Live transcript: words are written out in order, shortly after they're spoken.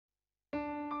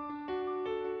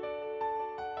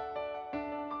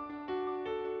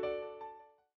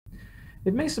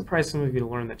It may surprise some of you to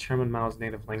learn that Chairman Mao's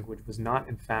native language was not,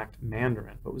 in fact,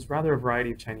 Mandarin, but was rather a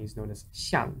variety of Chinese known as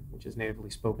Xiang, which is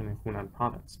natively spoken in Hunan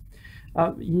province.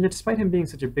 Despite him being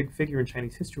such a big figure in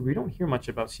Chinese history, we don't hear much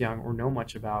about Xiang or know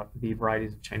much about the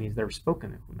varieties of Chinese that are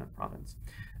spoken in Hunan province.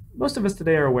 Most of us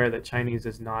today are aware that Chinese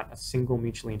is not a single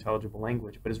mutually intelligible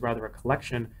language, but is rather a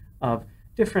collection of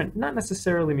different, not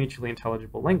necessarily mutually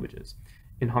intelligible languages.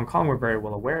 In Hong Kong, we're very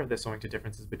well aware of this owing to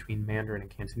differences between Mandarin and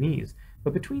Cantonese,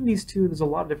 but between these two, there's a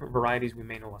lot of different varieties we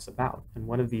may know less about, and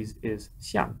one of these is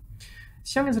Xiang.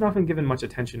 Xiang isn't often given much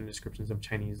attention in descriptions of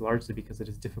Chinese, largely because it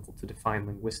is difficult to define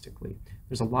linguistically.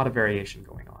 There's a lot of variation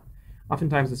going on.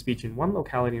 Oftentimes, the speech in one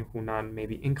locality in Hunan may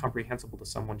be incomprehensible to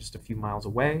someone just a few miles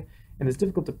away, and it's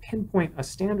difficult to pinpoint a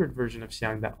standard version of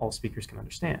Xiang that all speakers can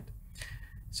understand.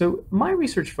 So my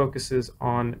research focuses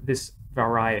on this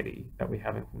variety that we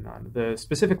have in Hunan, the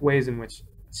specific ways in which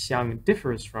Xiang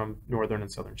differs from Northern and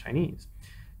Southern Chinese.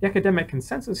 The academic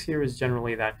consensus here is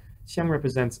generally that Xiang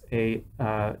represents a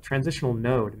transitional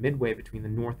node midway between the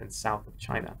north and south of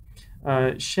China,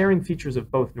 sharing features of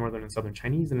both Northern and Southern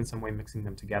Chinese and in some way mixing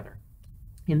them together.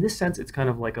 In this sense, it's kind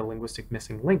of like a linguistic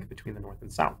missing link between the north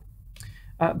and south.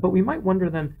 But we might wonder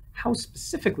then, how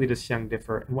specifically does Xiang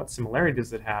differ and what similarity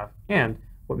does it have and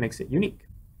what makes it unique?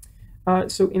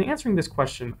 So in answering this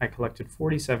question, I collected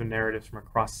 47 narratives from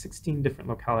across 16 different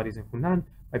localities in Hunan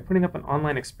by putting up an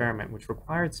online experiment which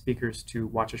required speakers to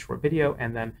watch a short video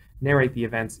and then narrate the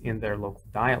events in their local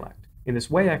dialect. In this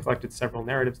way, I collected several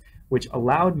narratives which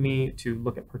allowed me to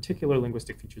look at particular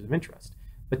linguistic features of interest.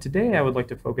 But today I would like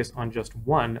to focus on just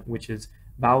one, which is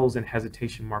vowels and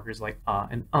hesitation markers like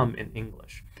and in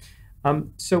English.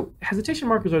 So hesitation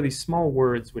markers are these small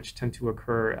words which tend to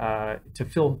occur to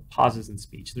fill pauses in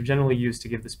speech. They're generally used to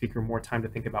give the speaker more time to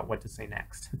think about what to say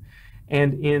next.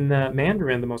 And in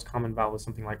Mandarin, the most common vowel is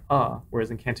something like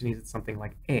whereas in Cantonese it's something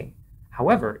like a.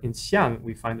 However, in Xiang,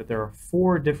 we find that there are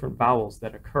 4 different vowels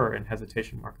that occur in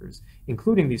hesitation markers,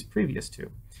 including these previous 2.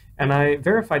 And I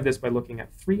verified this by looking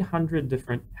at 300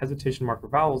 different hesitation marker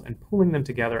vowels and pulling them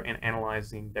together and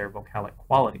analyzing their vocalic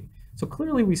quality. So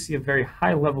clearly we see a very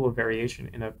high level of variation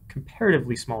in a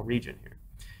comparatively small region here.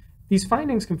 These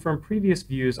findings confirm previous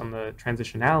views on the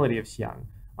transitionality of Xiang,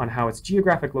 on how its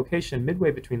geographic location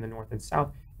midway between the north and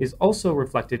south is also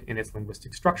reflected in its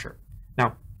linguistic structure.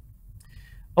 Now,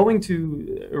 owing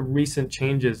to recent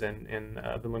changes in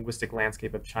the linguistic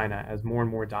landscape of China, as more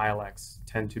and more dialects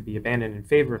tend to be abandoned in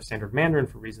favor of standard Mandarin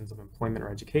for reasons of employment or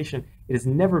education, it has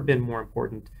never been more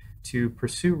important to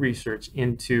pursue research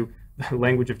into the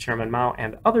language of Chairman Mao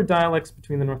and other dialects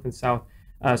between the north and south,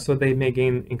 so they may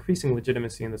gain increasing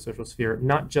legitimacy in the social sphere,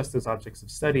 not just as objects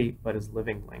of study, but as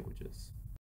living languages.